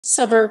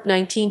Suburb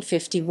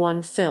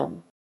 1951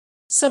 film.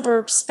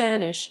 Suburb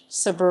Spanish,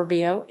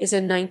 Suburbio is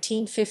a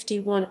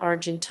 1951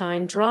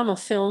 Argentine drama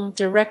film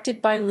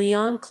directed by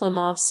León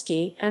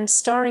Klimovsky and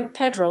starring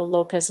Pedro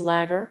López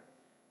Lagar,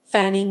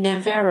 Fanny,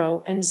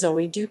 Navarro, and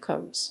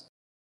Ducós.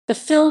 The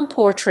film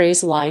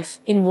portrays life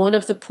in one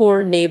of the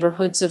poor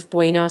neighborhoods of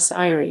Buenos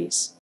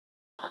Aires.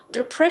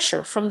 Under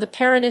pressure from the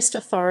Peronist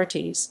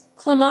authorities,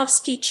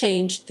 Klimovsky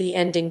changed the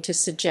ending to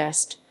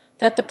suggest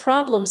that the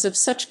problems of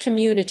such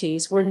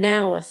communities were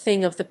now a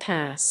thing of the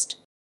past.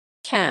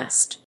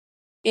 Cast.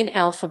 In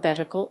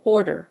alphabetical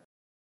order: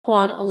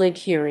 Juan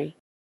Alighieri,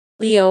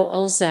 Leo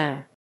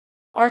Alzad,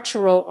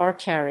 Arturo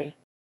Arcari,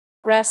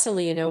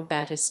 Graciliano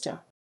Batista,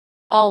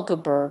 Olga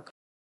Berg,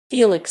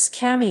 Felix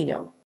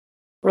Camino,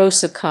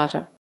 Rosa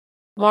Cotta,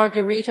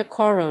 Margarita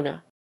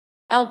Corona,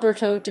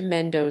 Alberto de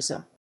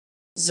Mendoza,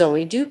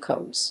 Zoe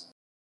Ducós,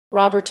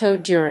 Roberto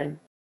Duran,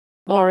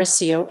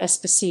 Mauricio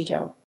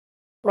Esposito,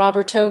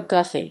 Roberto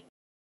Guthey,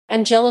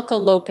 Angelica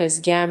Lopez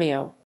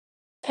Gamio,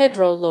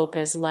 Pedro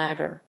López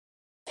Lagar,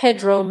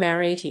 Pedro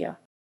Maratia,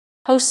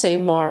 Jose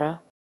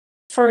Mora,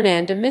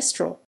 Fernanda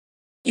Mistral,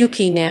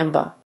 Yuki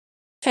Namba,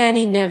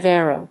 Fanny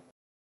Navarro,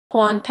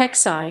 Juan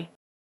Pexai,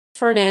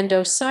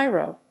 Fernando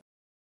Ciro,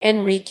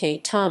 Enrique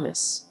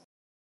Thomas,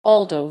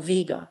 Aldo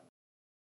Vega.